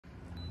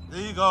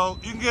There you go.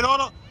 You can get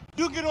all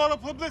the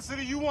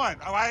publicity you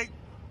want, all right?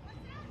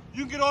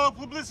 You can get all the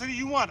publicity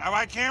you want, all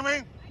right,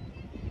 Cameron?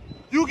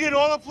 You get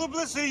all the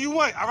publicity you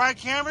want, all right,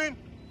 Cameron?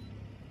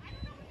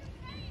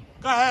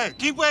 Go ahead.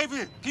 Keep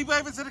waving. Keep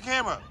waving to the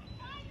camera.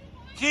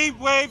 Keep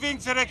waving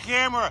to the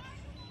camera.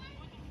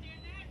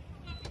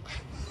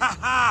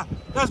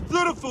 That's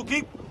beautiful.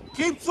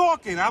 Keep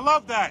talking. I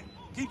love that.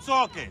 Keep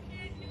talking.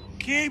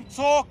 Keep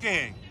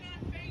talking.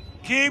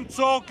 Keep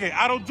talking.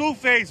 I don't do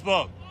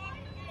Facebook.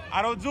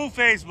 I don't do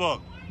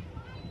Facebook.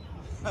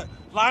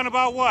 Lying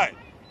about what?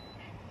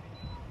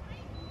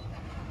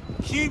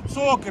 Keep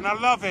talking. I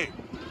love it.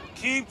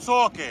 Keep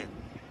talking.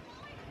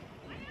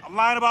 I'm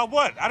lying about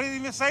what? I didn't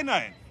even say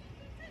nothing.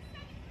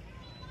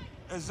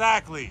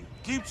 Exactly.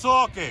 Keep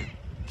talking.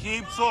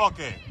 Keep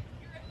talking.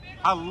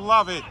 I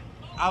love it.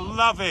 I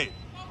love it.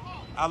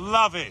 I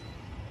love it.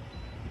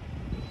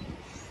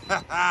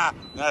 Now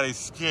they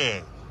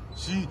scared.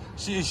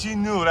 She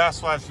knew.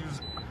 That's why she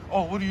was.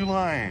 Oh, what are you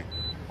lying?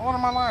 What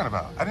am I lying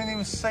about? I didn't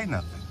even say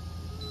nothing.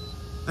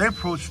 They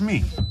approached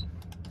me.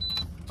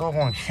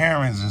 Doggone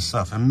Karens and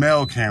stuff, and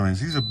male Karens.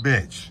 He's a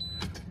bitch.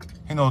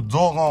 You know,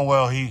 doggone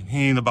well, he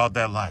ain't about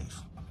that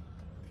life.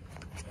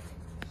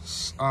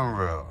 It's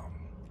unreal.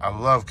 I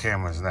love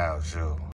cameras now, too.